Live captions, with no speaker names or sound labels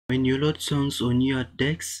When you load songs on your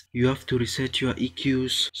decks, you have to reset your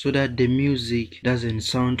EQs so that the music doesn't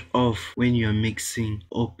sound off when you are mixing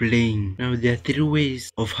or playing. Now there are 3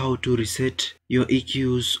 ways of how to reset your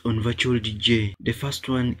EQs on Virtual DJ. The first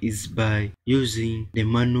one is by using the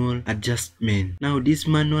manual adjustment. Now this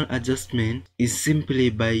manual adjustment is simply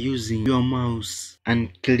by using your mouse and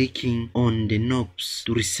clicking on the knobs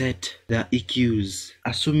to reset the EQs,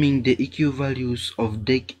 assuming the EQ values of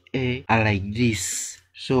deck A are like this.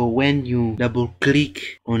 So when you double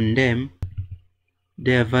click on them,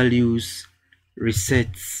 their values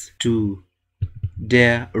resets to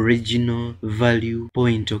their original value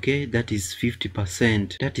point. Okay, that is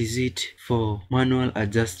 50%. That is it for manual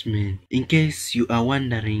adjustment. In case you are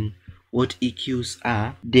wondering what EQs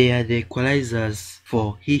are, they are the equalizers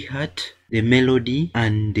for hi-hat, the melody,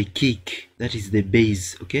 and the kick, that is the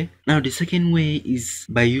bass. Okay, now the second way is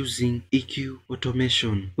by using EQ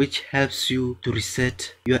automation, which helps you to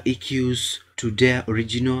reset your EQs to their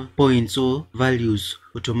original points or values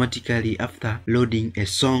automatically after loading a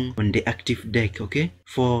song on the active deck. Okay,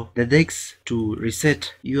 for the decks to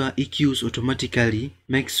reset your EQs automatically,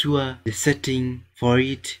 make sure the setting for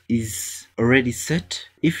it is already set.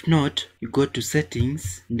 If not, you go to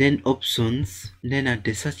settings, then options, then at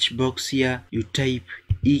the search box here you type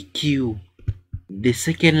EQ. The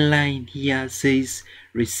second line here says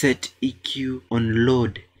reset EQ on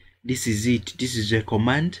load. This is it. This is a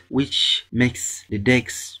command which makes the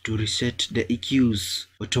decks to reset the EQs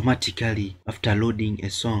automatically after loading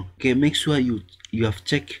a song. Okay, make sure you have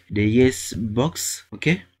checked the yes box.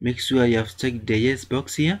 Okay, make sure you have checked the yes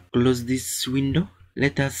box here. Close this window.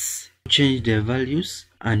 Let us change the values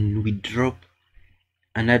and we drop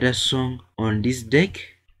another song on this deck.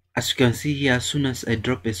 As you can see here, as soon as I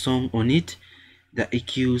drop a song on it, the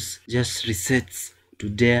EQs just resets to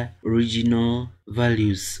their original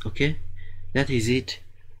values. Okay, that is it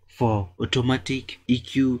for automatic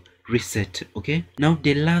EQ reset. Okay, now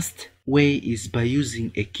the last way is by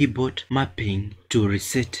using a keyboard mapping to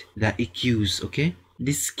reset the EQs. Okay,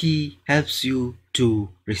 this key helps you to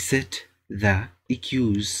reset the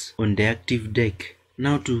EQs on the active deck.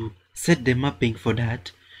 Now to set the mapping for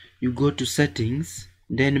that, you go to settings,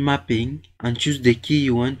 then mapping, and choose the key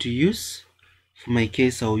you want to use. For my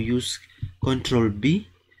case, I'll use Ctrl B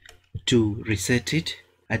to reset it.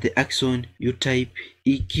 At the axon, you type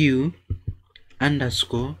EQ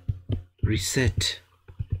underscore reset.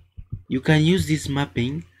 You can use this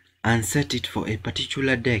mapping and set it for a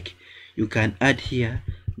particular deck. You can add here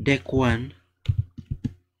deck 1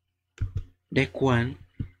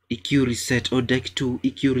 EQ reset or deck 2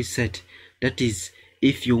 EQ reset. That is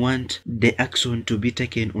if you want the action to be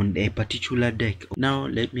taken on a particular deck. Now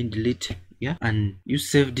let me delete and you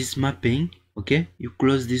save this mapping. Okay, you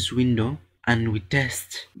close this window and we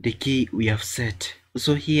test the key we have set.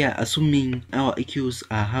 So here, assuming our EQs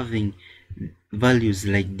are having values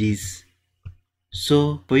like this,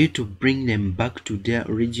 so for you to bring them back to their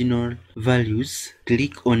original values,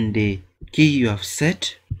 click on the key you have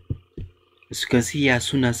set. As you can see here, as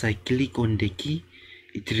soon as I click on the key,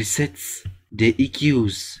 it resets the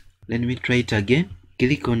EQs. Let me try it again.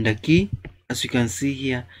 Click on the key. As you can see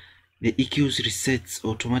here, the EQs resets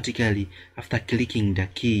automatically after clicking the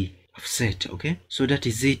key I've set. Okay, so that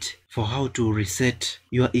is it for how to reset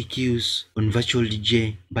your EQs on Virtual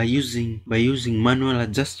DJ by using manual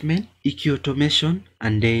adjustment, EQ automation,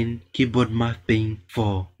 and then keyboard mapping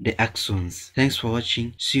for the actions. Thanks for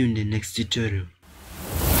watching. See you in the next tutorial.